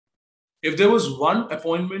If there was one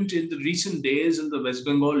appointment in the recent days in the West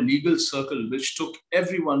Bengal legal circle which took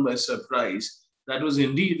everyone by surprise, that was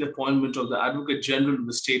indeed the appointment of the Advocate-General of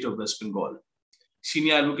the state of West Bengal.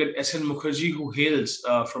 Senior Advocate SN Mookherjee, who hails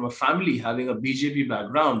from a family having a BJP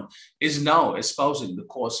background, is now espousing the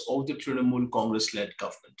cause of the Trinamool Congress-led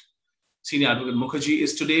government. Senior Advocate Mookherjee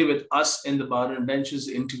is today with us in the Bar and Benches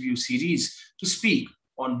interview series to speak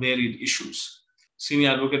on varied issues.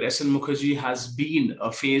 Senior Advocate SN Mookherjee has been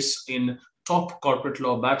a face in top corporate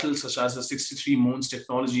law battles such as the 63 Mons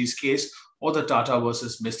Technologies case or the Tata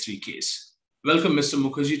versus Mistry case. Welcome, Mr.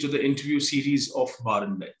 Mookherjee, to the interview series of Bar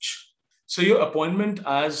and Bench. So your appointment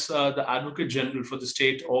as the Advocate General for the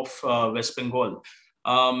state of West Bengal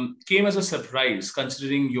came as a surprise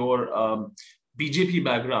considering your BJP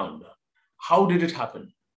background. How did it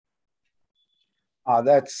happen?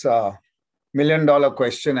 That's a million-dollar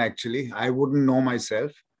question, actually. I wouldn't know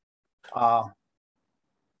myself.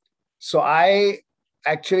 So I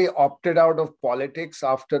actually opted out of politics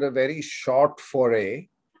after a very short foray.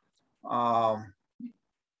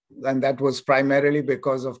 And that was primarily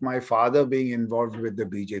because of my father being involved with the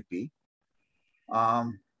BJP.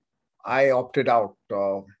 I opted out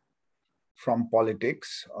from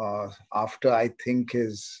politics after, I think,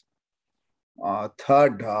 his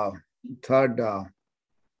third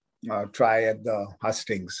try at the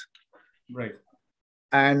hustings. Right.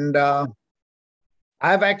 And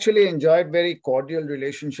I've actually enjoyed very cordial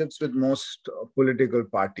relationships with most political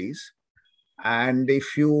parties. And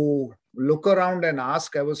if you look around and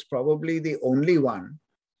ask, I was probably the only one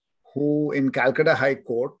who in Calcutta High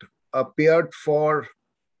Court appeared for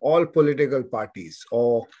all political parties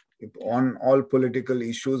or on all political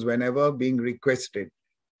issues whenever being requested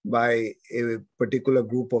by a particular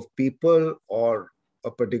group of people or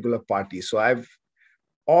a particular party. So I've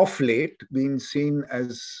of late been seen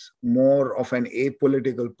as more of an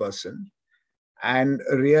apolitical person. And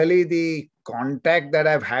really the contact that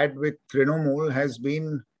I've had with Trinamool has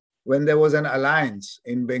been when there was an alliance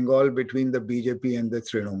in Bengal between the BJP and the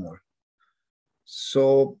Trinamool.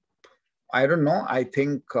 So I don't know. I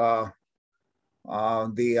think the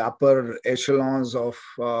upper echelons of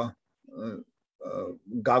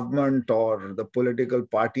government or the political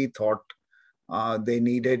party thought they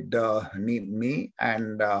needed me.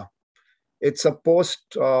 And it's a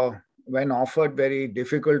post when offered very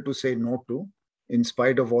difficult to say no to, in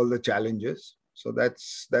spite of all the challenges. So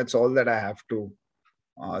that's all that I have to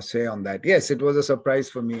say on that. Yes, it was a surprise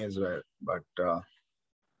for me as well. But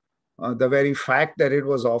the very fact that it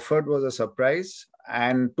was offered was a surprise.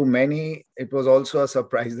 And to many, it was also a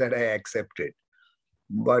surprise that I accepted.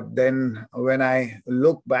 But then when I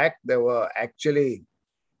look back, there were actually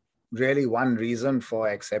really one reason for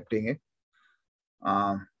accepting it.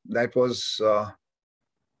 That was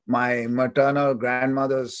my maternal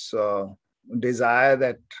grandmother's desire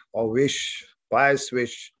that, or wish, pious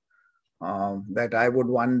wish, that I would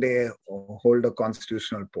one day hold a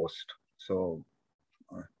constitutional post. So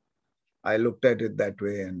I looked at it that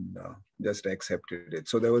way and just accepted it.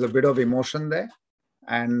 So there was a bit of emotion there.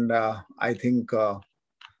 And I think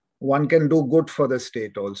one can do good for the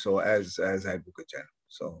state also as Advocate General.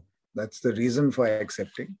 So that's the reason for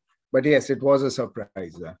accepting. But yes, it was a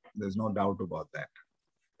surprise. There's no doubt about that.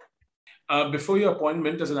 Before your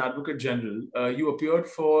appointment as an Advocate General, you appeared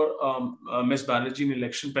for Ms. Banerjee in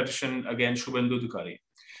election petition against Shubhendu Adhikari.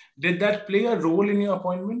 Did that play a role in your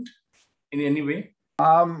appointment in any way?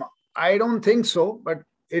 I don't think so, but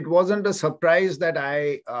it wasn't a surprise that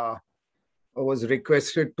I was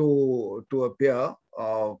requested to appear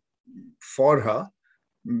for her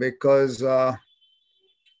because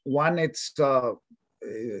one, it's a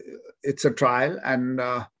trial, and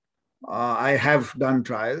I have done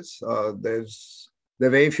trials. There are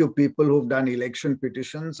very few people who've done election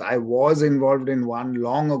petitions. I was involved in one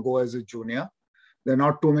long ago as a junior. There are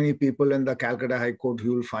not too many people in the Calcutta High Court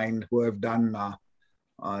you'll find who have done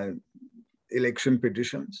election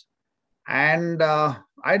petitions. And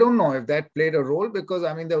I don't know if that played a role because,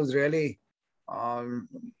 I mean, there was really,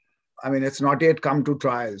 it's not yet come to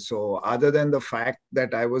trial. So other than the fact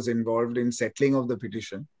that I was involved in settling of the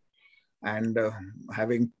petition and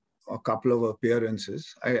having a couple of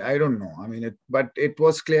appearances, I don't know. But it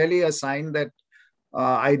was clearly a sign that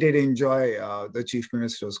I did enjoy the Chief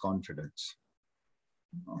Minister's confidence.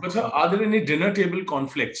 But sir, are there any dinner table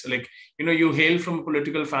conflicts? Like, you hail from a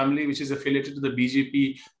political family which is affiliated to the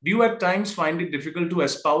BJP. Do you at times find it difficult to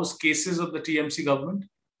espouse cases of the TMC government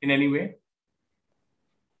in any way?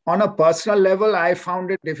 On a personal level, I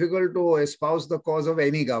found it difficult to espouse the cause of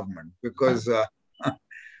any government because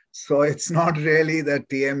so it's not really the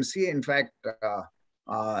TMC. In fact,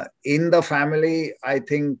 in the family, I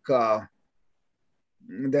think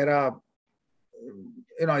there are,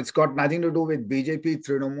 it's got nothing to do with BJP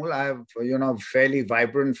Trinamool. I have, fairly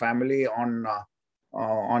vibrant family on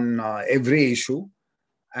every issue.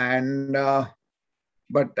 And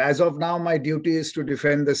but as of now, my duty is to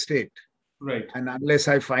defend the state. Right. And unless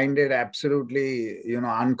I find it absolutely,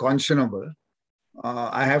 unconscionable,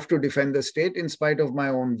 I have to defend the state in spite of my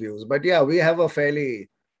own views. But yeah, we have a fairly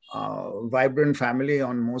vibrant family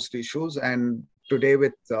on most issues. And today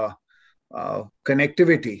with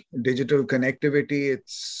connectivity, digital connectivity,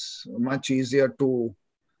 it's much easier to,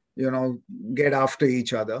 get after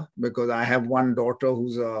each other, because I have one daughter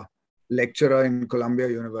who's a lecturer in Columbia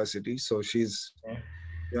University. So she's,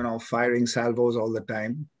 firing salvos all the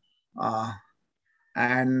time.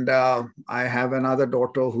 And I have another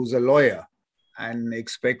daughter who's a lawyer and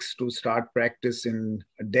expects to start practice in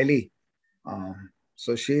Delhi.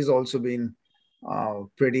 So she's also been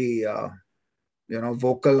pretty,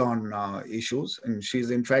 vocal on issues, and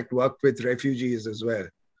she's in fact worked with refugees as well.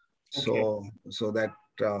 Okay. So that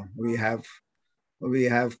we have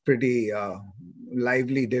pretty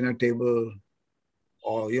lively dinner table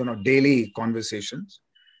or daily conversations.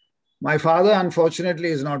 My father, unfortunately,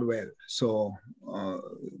 is not well. So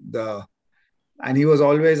and he was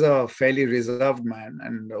always a fairly reserved man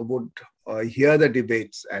and would hear the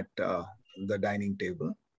debates at the dining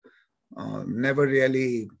table. Never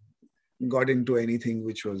really got into anything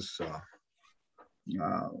which was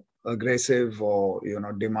aggressive or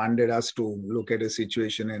demanded us to look at a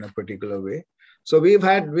situation in a particular way. So we've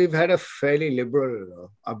had a fairly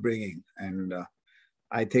liberal upbringing, and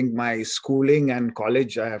I think my schooling and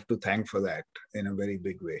college I have to thank for that in a very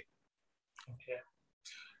big way. Okay.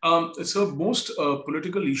 So most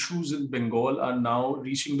political issues in Bengal are now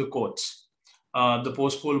reaching the courts. The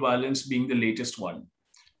post-poll violence being the latest one.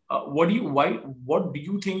 What do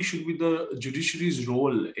you think should be the judiciary's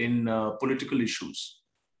role in political issues?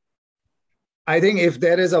 I think if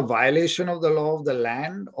there is a violation of the law of the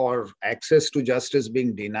land or access to justice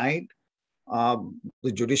being denied,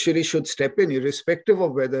 the judiciary should step in, irrespective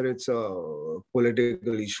of whether it's a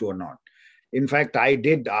political issue or not. In fact, I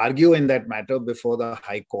did argue in that matter before the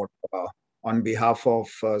High Court on behalf of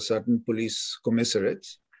certain police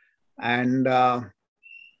commissarates. And the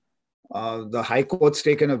High Court's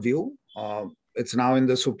taken a view. It's now in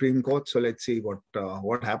the Supreme Court, so let's see what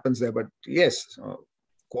happens there. But yes,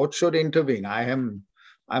 courts should intervene.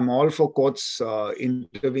 I'm all for courts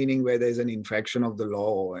intervening where there's an infraction of the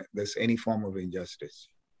law or there's any form of injustice.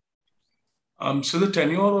 So the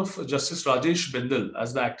tenure of Justice Rajesh Bindal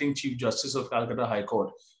as the acting Chief Justice of Calcutta High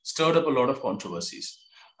Court stirred up a lot of controversies.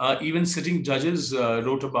 Even sitting judges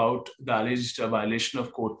wrote about the alleged violation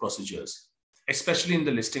of court procedures, especially in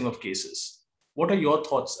the listing of cases. What are your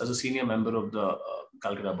thoughts as a senior member of the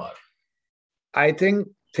Calcutta Bar? I think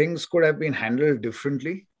things could have been handled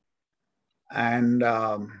differently. And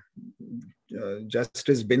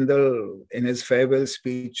Justice Bindal, in his farewell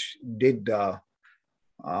speech, did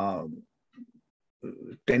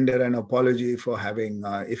tender an apology for having,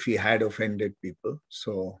 if he had offended people.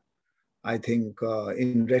 So I think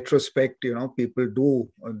in retrospect, people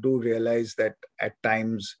do realize that at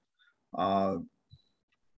times,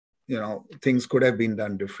 things could have been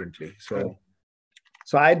done differently. So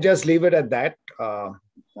I'd just leave it at that.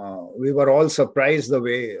 We were all surprised the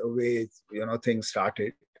way things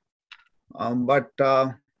started. But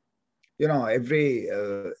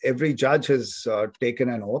every judge has taken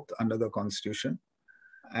an oath under the Constitution.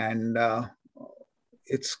 And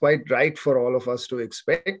it's quite right for all of us to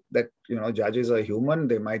expect that, judges are human,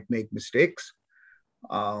 they might make mistakes.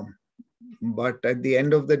 But at the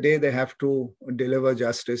end of the day, they have to deliver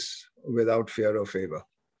justice without fear or favor.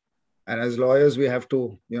 And as lawyers, we have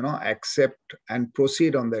to, accept and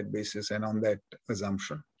proceed on that basis and on that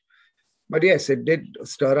assumption. But yes, it did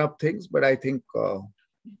stir up things, but I think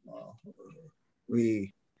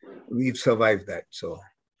we've survived that. So,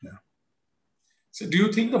 yeah. So do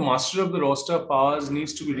you think the master of the roster powers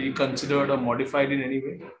needs to be reconsidered or modified in any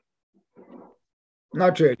way?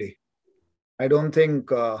 Not really. I don't think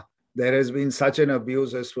there has been such an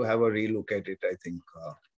abuse as to have a relook at it. I think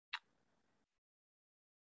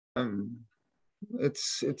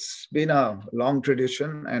it's been a long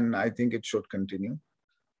tradition, and I think it should continue.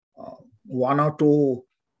 One or two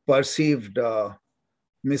perceived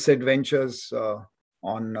misadventures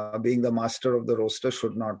on being the master of the roster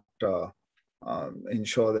should not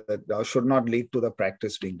ensure that should not lead to the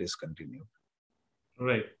practice being discontinued.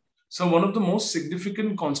 Right. So one of the most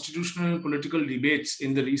significant constitutional and political debates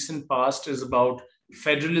in the recent past is about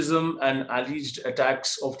federalism and alleged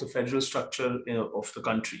attacks of the federal structure of the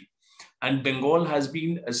country. And Bengal has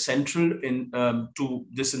been central to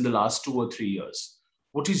this in the last 2 or 3 years.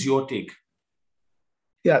 What is your take?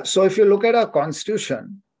 Yeah, so if you look at our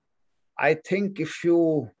constitution, I think if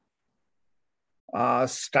you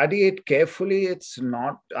study it carefully, it's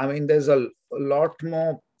not, I mean, there's a lot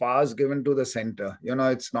more powers given to the center.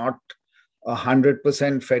 It's not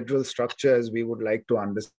 100% federal structure as we would like to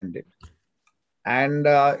understand it. And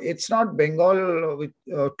it's not Bengal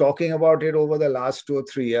talking about it over the last 2 or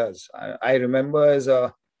 3 years. I remember as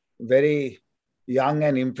a very young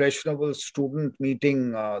and impressionable student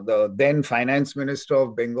meeting the then finance minister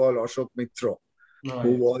of Bengal, Ashok Mitra,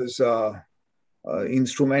 who was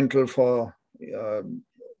instrumental for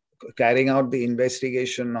carrying out the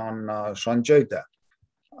investigation on Sanchoita,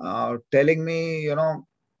 telling me,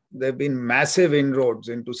 there have been massive inroads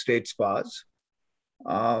into states' powers.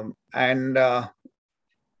 And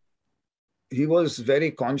he was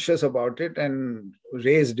very conscious about it and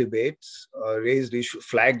raised debates, raised issues,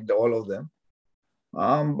 flagged all of them.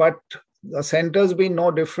 But the center's been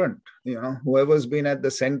no different. Whoever's been at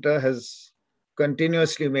the center has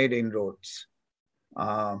continuously made inroads.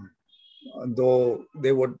 Though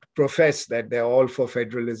they would profess that they're all for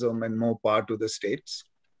federalism and more power to the states.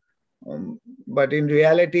 But in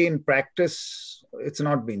reality, in practice, it's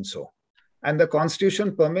not been so. And the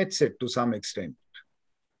Constitution permits it to some extent.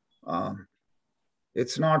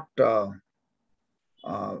 It's not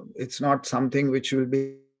something which will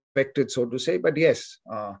be expected, so to say. But yes,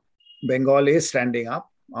 Bengal is standing up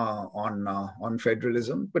on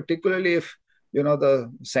federalism, particularly if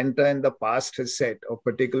the center in the past has said, or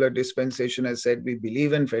particular dispensation has said, we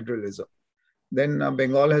believe in federalism. Then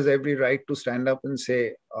Bengal has every right to stand up and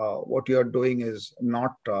say what you're doing is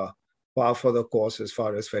not par for the course as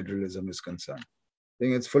far as federalism is concerned. I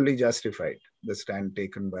think it's fully justified, the stand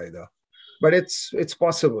taken by but it's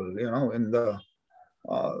possible, in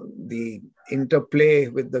the interplay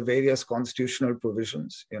with the various constitutional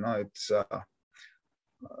provisions. It's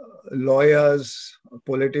lawyers,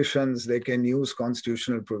 politicians, they can use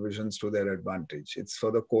constitutional provisions to their advantage. It's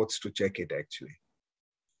for the courts to check it, actually.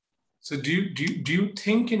 So do you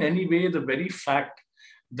think in any way the very fact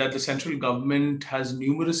that the central government has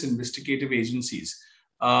numerous investigative agencies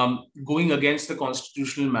going against the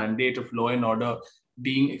constitutional mandate of law and order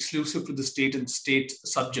being exclusive to the state and state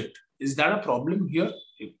subject, is that a problem here?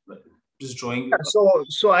 Just drawing.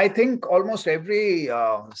 So I think almost every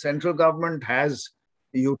central government has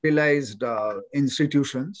utilized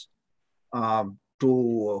institutions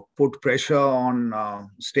to put pressure on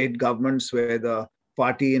state governments where the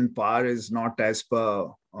party in power is not as per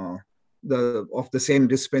of the same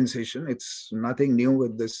dispensation. It's nothing new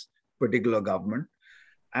with this particular government.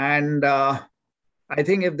 And I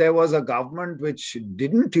think if there was a government which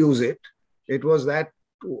didn't use it, it was that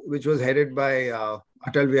which was headed by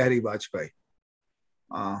Atal Bihari Vajpayee.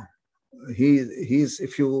 He's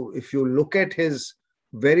if you look at his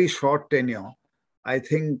very short tenure, I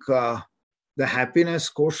think the happiness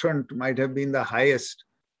quotient might have been the highest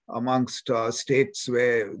amongst states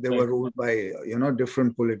where they were ruled by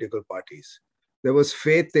different political parties. There was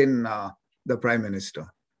faith in the prime minister.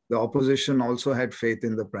 The opposition also had faith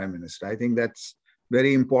in the prime minister. I think that's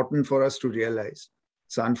very important for us to realize.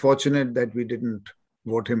 It's unfortunate that we didn't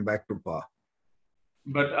vote him back to power.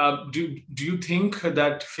 But do you think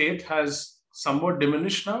that faith has somewhat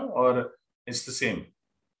diminished now, or it's the same?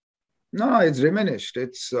 No, it's diminished.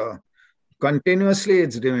 It's continuously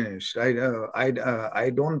it's diminished.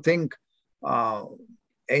 I don't think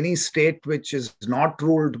any state which is not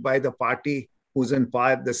ruled by the party who's in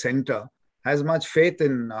power at the center has much faith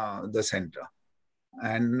in the center.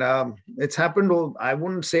 And it's happened, I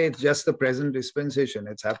wouldn't say it's just the present dispensation.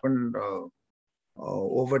 It's happened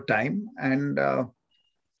over time. And,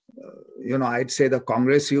 I'd say the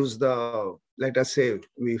Congress used let us say,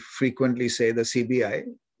 we frequently say the CBI.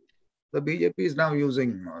 The BJP is now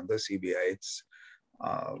using the CBI. It's,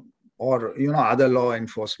 or, other law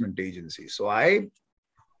enforcement agencies. So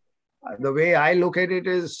the way I look at it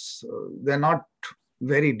is they're not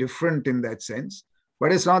very different in that sense,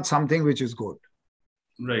 but it's not something which is good.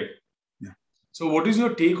 Right. Yeah. So what is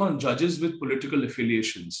your take on judges with political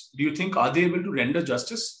affiliations? Do you think, are they able to render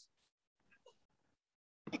justice?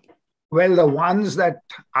 Well, the ones that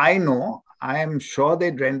I know, I am sure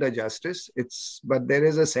they'd render justice. But there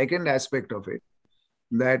is a second aspect of it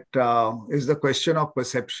that is the question of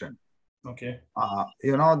perception. Okay.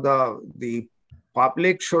 The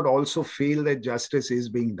public should also feel that justice is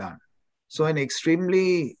being done. So in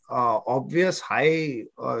extremely obvious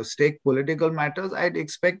high-stake political matters, I'd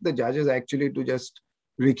expect the judges actually to just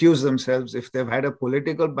recuse themselves if they've had a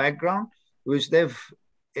political background, which they've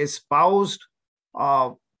espoused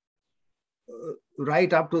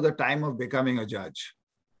right up to the time of becoming a judge.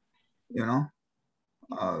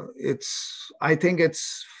 I think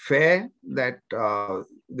it's fair that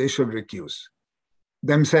they should recuse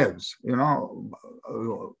themselves. A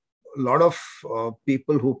lot of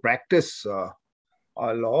people who practice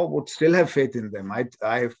law would still have faith in them.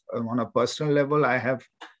 On a personal level, I have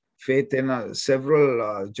faith in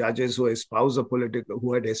several judges who had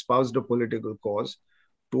espoused a political cause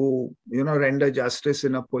to render justice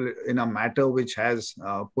in a matter which has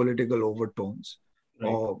political overtones. Right.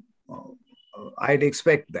 Or I'd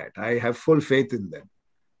expect that. I have full faith in them,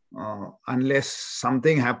 unless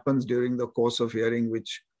something happens during the course of hearing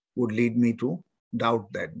which would lead me to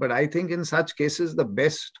doubt that. But I think in such cases, the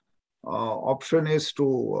best option is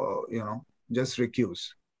to just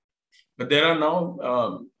recuse. But there are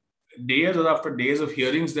now days after days of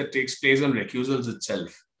hearings that takes place on recusals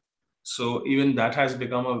itself. So even that has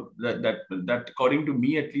become that according to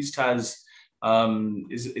me at least has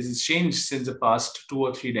is changed since the past 2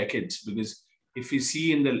 or 3 decades. Because if we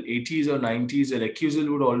see in the 80s or 90s, a recusal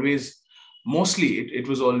would always, mostly it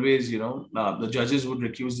was always, the judges would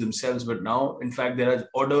recuse themselves. But now, in fact, there are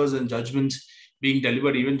orders and judgments being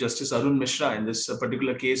delivered. Even Justice Arun Mishra in this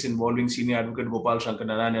particular case involving senior advocate Gopal Shankar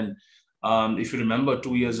Narayanan, if you remember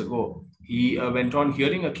 2 years ago, he went on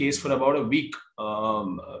hearing a case for about a week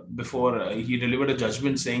before he delivered a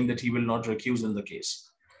judgment saying that he will not recuse in the case.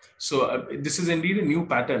 So this is indeed a new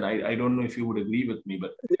pattern. I don't know if you would agree with me,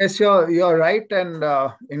 but yes, you're right. And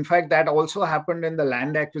in fact, that also happened in the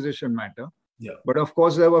land acquisition matter. Yeah. But of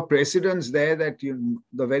course, there were precedents there that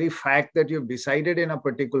the very fact that you've decided in a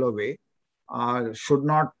particular way should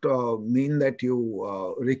not mean that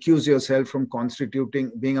you recuse yourself from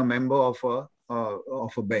being a member of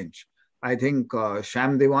a bench. I think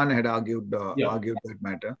Sham Dewan had argued that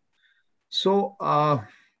matter. So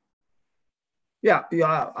you're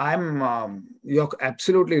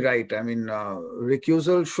absolutely right. I mean,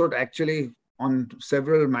 recusal should actually, on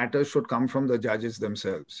several matters, should come from the judges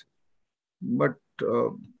themselves. But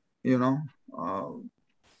the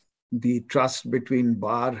trust between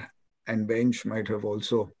bar and bench might have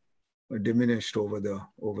also diminished over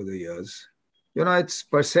the years. It's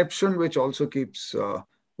perception which also keeps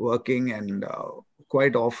working, and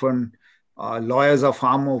quite often lawyers are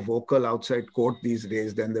far more vocal outside court these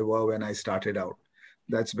days than they were when I started out.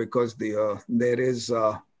 That's because there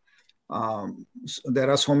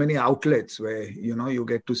are so many outlets where you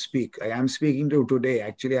get to speak. I am speaking to you today.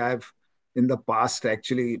 Actually, I've in the past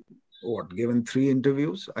given 3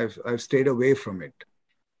 interviews. I've stayed away from it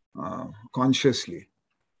consciously.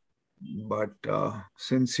 But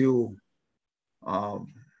since you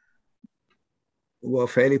were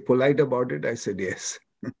fairly polite about it, I said yes.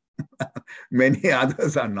 Many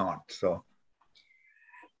others are not. So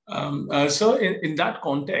in that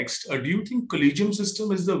context, do you think collegium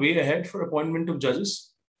system is the way ahead for appointment of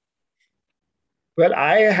judges? Well,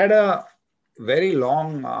 I had a very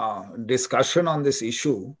long discussion on this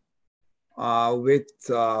issue with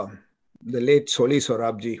the late Soli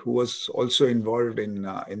Sorabji, who was also involved in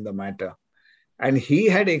the matter. And he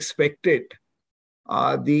had expected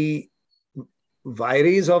the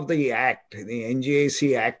vires of the Act, the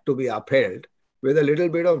NGAC Act, to be upheld with a little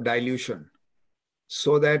bit of dilution,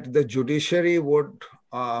 so that the judiciary would,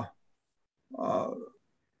 or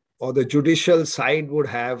the judicial side would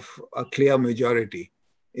have a clear majority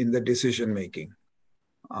in the decision making.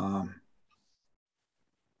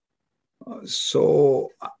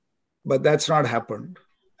 But that's not happened.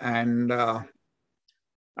 And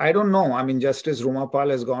I don't know. I mean, Justice Rumapal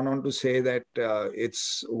has gone on to say that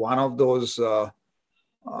it's one of those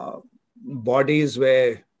bodies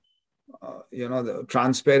where, the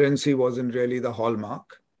transparency wasn't really the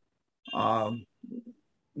hallmark.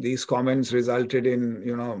 These comments resulted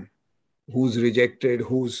in, who's rejected,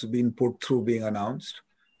 who's been put through being announced.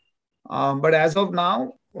 But as of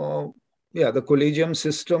now, the collegium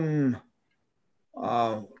system,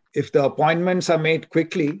 if the appointments are made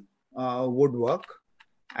quickly, would work.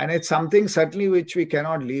 And it's something certainly which we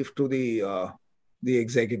cannot leave to the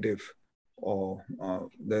executive, or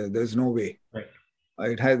there's no way. Right.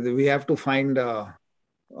 We have to find a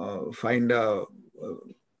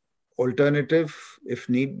alternative if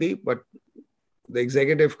need be, but the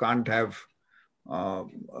executive can't have a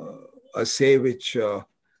say which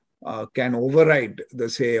can override the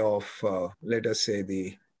say of, let us say,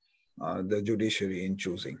 the judiciary in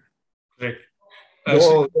choosing. Right.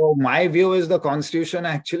 So my view is the Constitution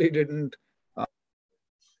actually didn't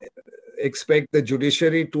expect the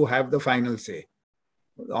judiciary to have the final say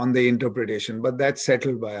on the interpretation, but that's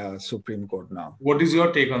settled by our Supreme Court now. What is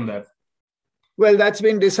your take on that? Well, that's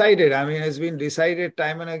been decided. I mean, it's been decided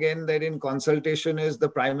time and again that in consultation is the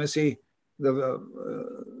primacy.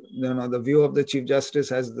 the view of the Chief Justice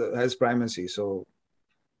has primacy. So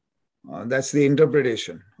that's the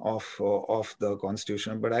interpretation of the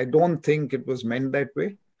Constitution. But I don't think it was meant that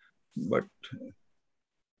way. But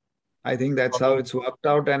I think that's how it's worked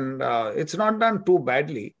out, and it's not done too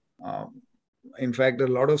badly. In fact, a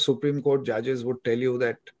lot of Supreme Court judges would tell you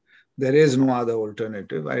that there is no other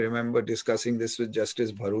alternative. I remember discussing this with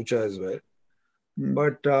Justice Bharucha as well.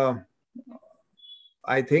 But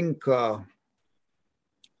I think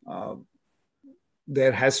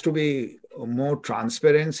there has to be more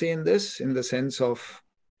transparency in this, in the sense of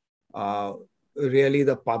really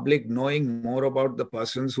the public knowing more about the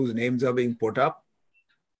persons whose names are being put up.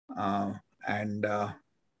 But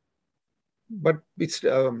it's,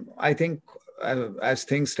 I think, as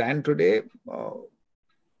things stand today,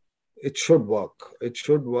 it should work. It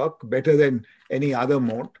should work better than any other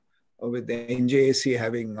mode, with the NJAC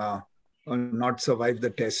having not survived the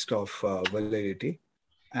test of validity.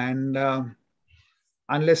 And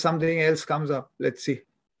unless something else comes up, let's see.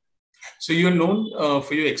 So you're known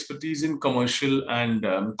for your expertise in commercial and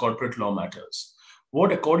corporate law matters.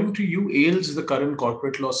 What, according to you, ails the current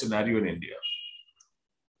corporate law scenario in India?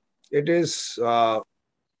 It is,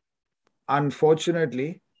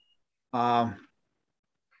 unfortunately, not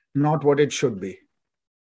what it should be.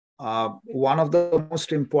 One of the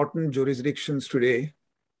most important jurisdictions today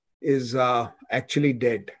is actually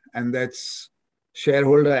dead, and that's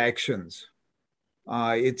shareholder actions.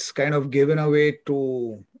 It's kind of given away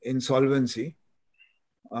to insolvency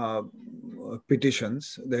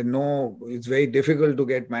petitions. It's very difficult to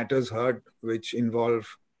get matters heard which involve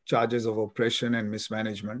charges of oppression and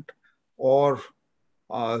mismanagement, or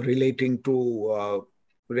relating to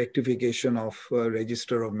rectification of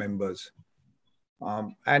register of members.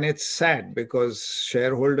 And it's sad because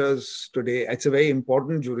shareholders today, it's a very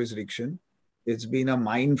important jurisdiction. It's been a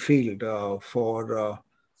minefield for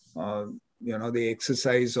the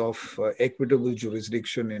exercise of equitable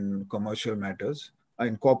jurisdiction in commercial matters,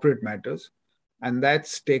 in corporate matters. And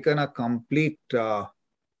that's taken a complete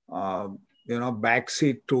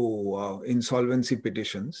backseat to insolvency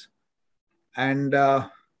petitions. And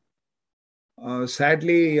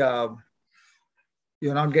sadly,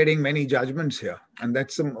 you're not getting many judgments here. And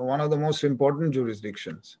that's one of the most important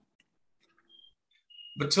jurisdictions.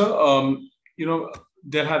 But sir,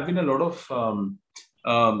 there have been a lot of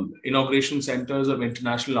inauguration centers of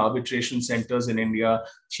international arbitration centers in India.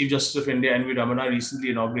 Chief Justice of India, N.V. Ramana, recently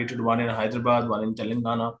inaugurated one in Hyderabad, one in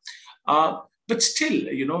Telangana. But still,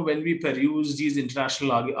 when we peruse these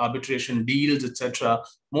international arbitration deals, etc.,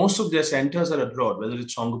 most of their centers are abroad, whether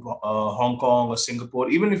it's Hong Kong or Singapore,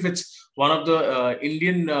 even if it's one of the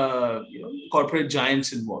Indian corporate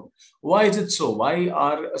giants involved. Why is it so? Why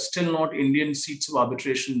are still not Indian seats of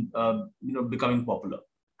arbitration becoming popular?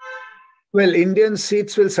 Well, Indian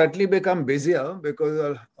seats will certainly become busier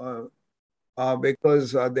because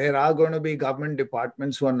there are going to be government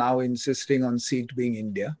departments who are now insisting on seat being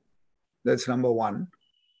India. That's number one.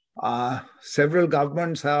 Several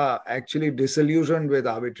governments are actually disillusioned with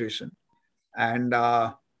arbitration and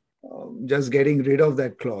just getting rid of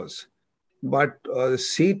that clause. But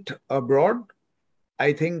seat abroad,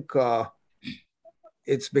 I think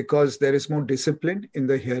it's because there is more discipline in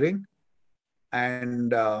the hearing,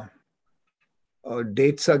 and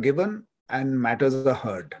dates are given and matters are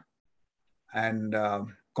heard. And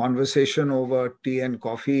conversation over tea and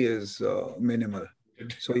coffee is minimal.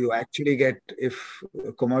 So you actually get, if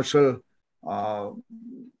commercial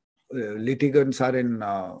litigants are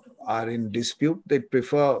in dispute, they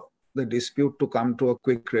prefer the dispute to come to a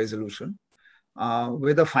quick resolution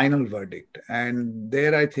with a final verdict. And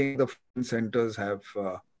there, I think the centers have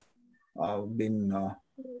been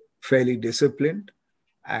fairly disciplined,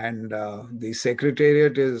 and the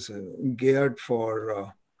secretariat is geared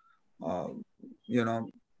for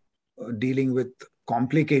dealing with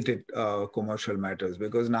complicated commercial matters,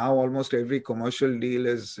 because now almost every commercial deal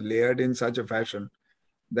is layered in such a fashion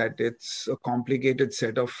that it's a complicated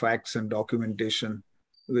set of facts and documentation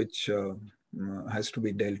which has to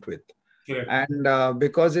be dealt with. Correct. And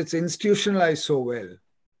because it's institutionalized so well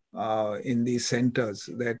in these centers,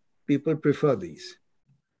 that people prefer these.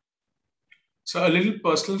 So a little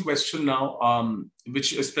personal question now,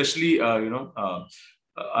 which especially are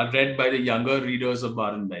read by the younger readers of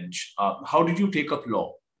Bar and Bench. How did you take up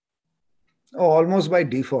law? Oh, almost by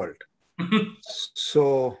default.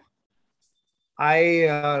 So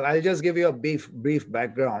I'll just give you a brief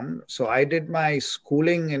background. So I did my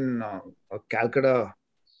schooling in a Calcutta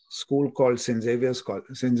school called St. Xavier's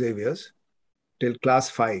till class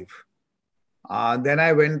 5. Then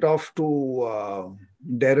I went off to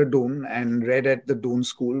Dehradun and read at the Doon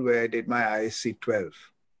School, where I did my ISC 12.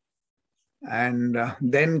 and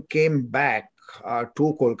then came back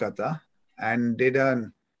to Kolkata and did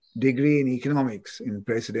a degree in economics in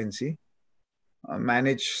presidency.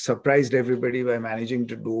 Surprised everybody by managing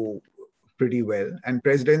to do pretty well. And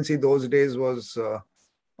presidency those days was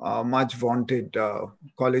much vaunted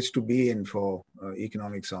college to be in for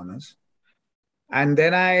economics honors. And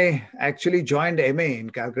then I actually joined MA in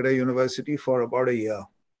Calcutta University for about a year.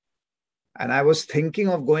 And I was thinking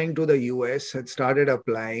of going to the US, had started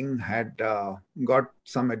applying, had got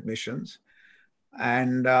some admissions,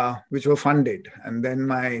 and which were funded. And then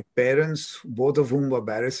my parents, both of whom were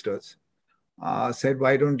barristers, said,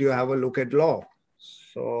 "Why don't you have a look at law?"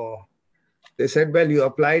 So they said, "Well, you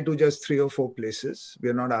apply to just 3 or 4 places.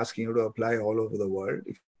 We're not asking you to apply all over the world.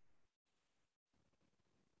 If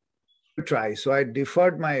you try." So I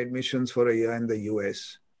deferred my admissions for a year in the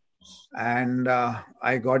US, and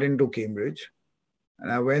I got into Cambridge,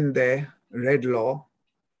 and I went there, read law,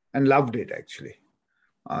 and loved it actually.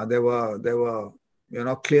 There were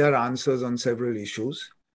clear answers on several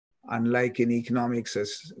issues, unlike in economics,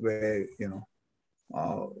 as where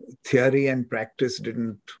uh, theory and practice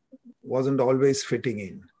wasn't always fitting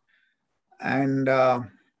in. And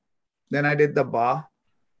then I did the bar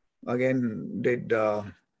again, did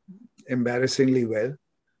embarrassingly well,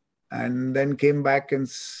 and then came back and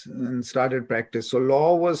started practice. So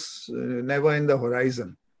law was never in the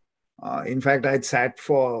horizon. In fact, I'd sat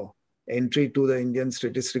for entry to the Indian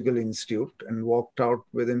Statistical Institute and walked out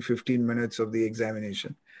within 15 minutes of the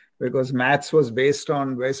examination because maths was based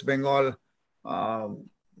on West Bengal Uccho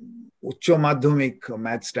Madhyamik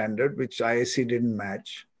math standard, which ISC didn't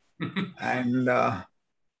match. And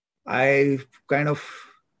I kind of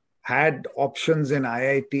had options in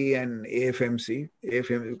IIT and AFMC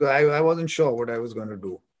because I wasn't sure what I was going to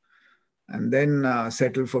do. And then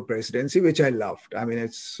settled for presidency, which I loved. I mean,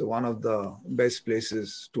 it's one of the best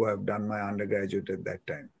places to have done my undergraduate at that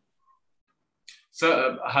time.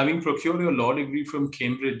 So, having procured your law degree from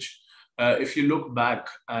Cambridge, if you look back,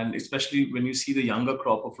 and especially when you see the younger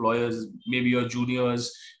crop of lawyers, maybe your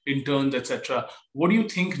juniors, interns, etc., what do you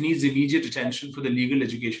think needs immediate attention for the legal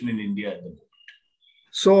education in India at the moment?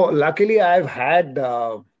 So, luckily, I've had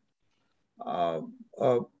uh,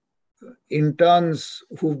 interns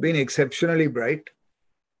who've been exceptionally bright.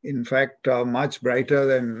 In fact, much brighter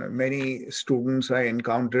than many students I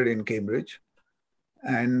encountered in Cambridge.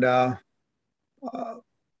 And I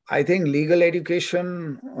think legal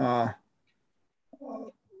education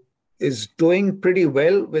is doing pretty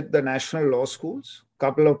well with the national law schools, a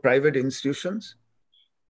couple of private institutions.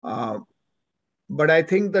 But I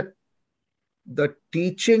think that the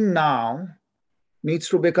teaching now needs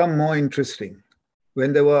to become more interesting.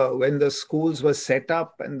 When the schools were set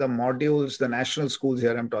up and the modules, the national schools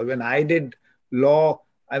here, I'm talking, when I did law,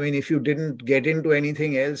 I mean, if you didn't get into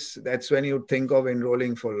anything else, that's when you'd think of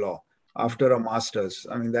enrolling for law after a master's.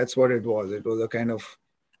 I mean, that's what it was. It was a kind of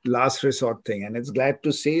last resort thing. And it's glad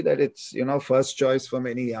to see that it's, first choice for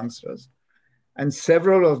many youngsters. And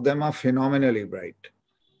several of them are phenomenally bright.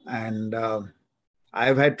 And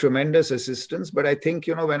I've had tremendous assistance, but I think,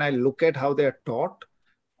 when I look at how they're taught,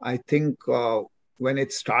 I think when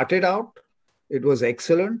it started out, it was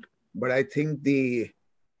excellent, but I think there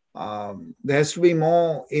has to be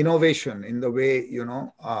more innovation in the way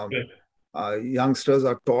youngsters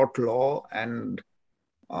are taught law, and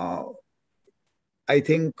I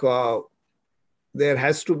think there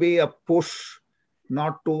has to be a push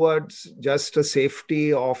not towards just a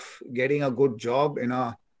safety of getting a good job in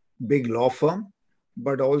a big law firm,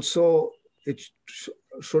 but also it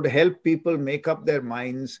should help people make up their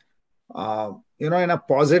minds in a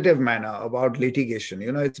positive manner about litigation.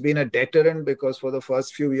 It's been a deterrent because for the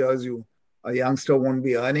first few years, a youngster won't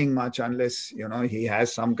be earning much unless, he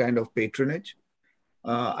has some kind of patronage.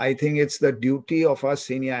 I think it's the duty of our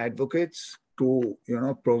senior advocates to,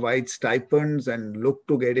 provide stipends and look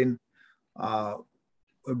to get in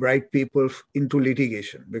bright people into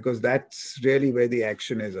litigation, because that's really where the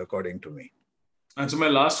action is, according to me. And so my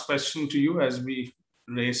last question to you as we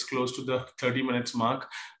race close to the 30 minutes mark,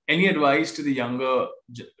 any advice to the younger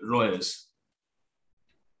lawyers?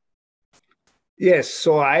 Yes.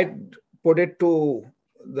 So I'd put it to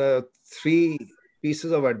the 3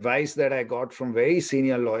 pieces of advice that I got from very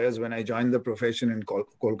senior lawyers when I joined the profession in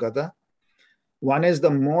Kolkata. One is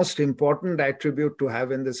the most important attribute to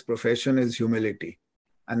have in this profession is humility.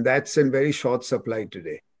 And that's in very short supply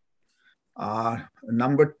today.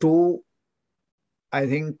 Number 2, I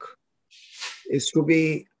think, is to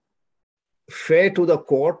be fair to the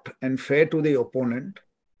court and fair to the opponent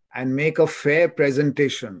and make a fair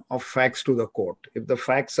presentation of facts to the court. If the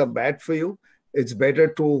facts are bad for you, it's better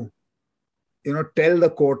to tell the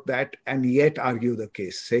court that and yet argue the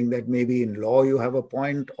case, saying that maybe in law you have a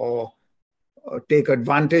point, or take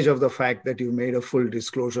advantage of the fact that you made a full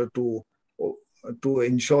disclosure to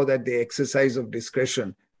ensure that the exercise of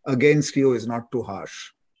discretion against you is not too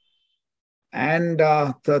harsh. And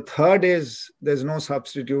the third is there's no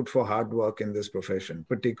substitute for hard work in this profession,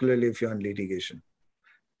 particularly if you're in litigation.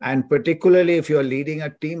 And particularly if you're leading a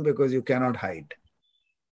team, because you cannot hide.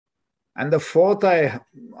 And the fourth, I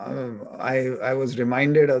was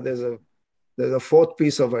reminded of, there's a fourth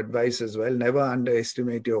piece of advice as well: never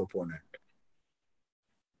underestimate your opponent.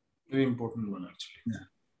 Very important one, actually.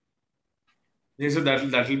 Yeah. So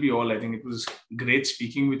that will be all. I think it was great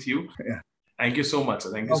speaking with you. Yeah. Thank you so much.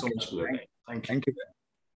 Thank you so much for your time. Thank you. Thank you.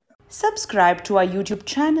 Subscribe to our YouTube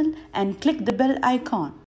channel and click the bell icon.